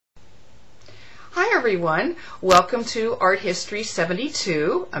everyone. Welcome to Art History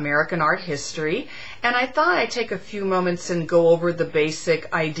 72, American Art History. And I thought I'd take a few moments and go over the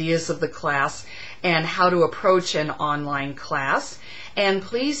basic ideas of the class and how to approach an online class. And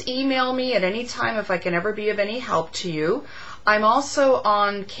please email me at any time if I can ever be of any help to you. I'm also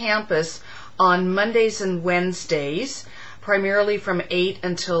on campus on Mondays and Wednesdays, primarily from 8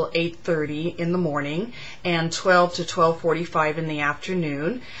 until 8:30 in the morning and 12 to 12:45 in the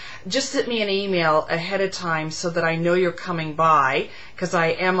afternoon. Just send me an email ahead of time so that I know you're coming by, because I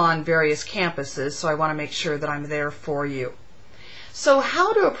am on various campuses, so I want to make sure that I'm there for you. So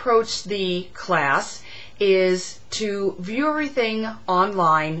how to approach the class is to view everything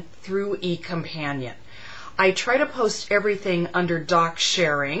online through eCompanion. I try to post everything under doc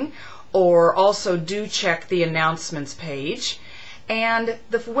sharing, or also do check the announcements page. And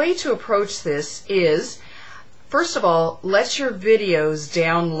the way to approach this is, first of all, let your videos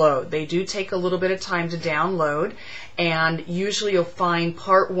download. They do take a little bit of time to download, and usually you'll find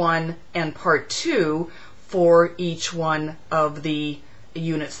part 1 and part 2 for each one of the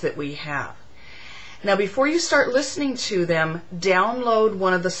units that we have. Now, before you start listening to them, download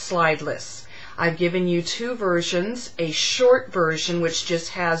one of the slide lists. I've given you 2 versions, a short version which just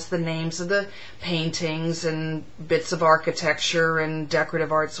has the names of the paintings and bits of architecture and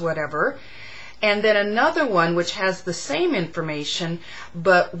decorative arts, whatever, and then another one which has the same information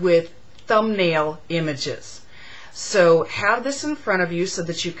but with thumbnail images. So have this in front of you so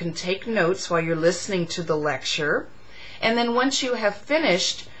that you can take notes while you're listening to the lecture, and then once you have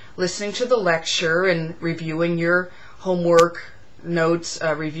finished listening to the lecture and reviewing your homework notes,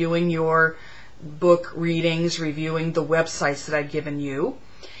 reviewing your book readings, reviewing the websites that I've given you,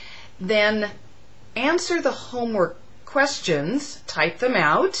 then answer the homework questions, type them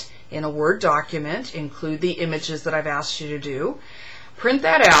out in a Word document, include the images that I've asked you to do, print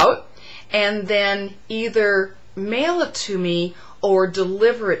that out, and then either mail it to me or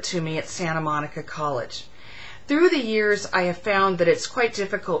deliver it to me at Santa Monica College. Through the years, I have found that it's quite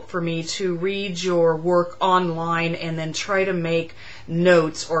difficult for me to read your work online and then try to make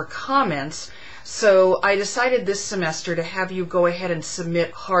notes or comments. So I decided this semester to have you go ahead and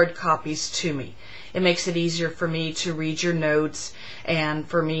submit hard copies to me. It makes it easier for me to read your notes and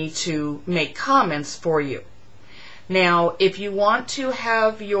for me to make comments for you. Now, if you want to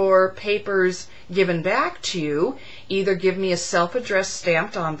have your papers given back to you, either give me a self-addressed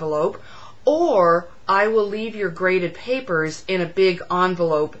stamped envelope, or I will leave your graded papers in a big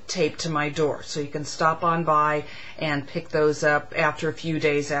envelope taped to my door, so you can stop on by and pick those up after a few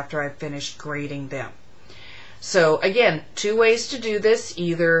days after I've finished grading them. So again, 2 ways to do this.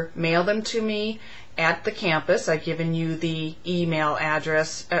 Either mail them to me at the campus. I've given you the email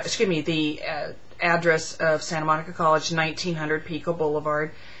address, the address of Santa Monica College, 1900 Pico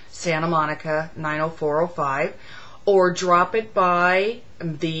Boulevard, Santa Monica, 90405, or drop it by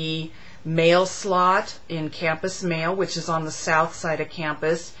the mail slot in Campus Mail, which is on the south side of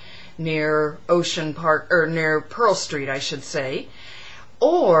campus near Ocean Park, or near Pearl Street, I should say.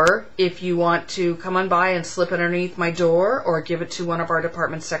 Or if you want to come on by and slip it underneath my door or give it to one of our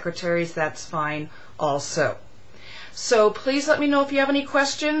department secretaries, that's fine also. So please let me know if you have any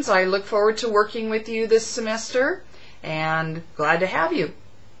questions. I look forward to working with you this semester, and glad to have you.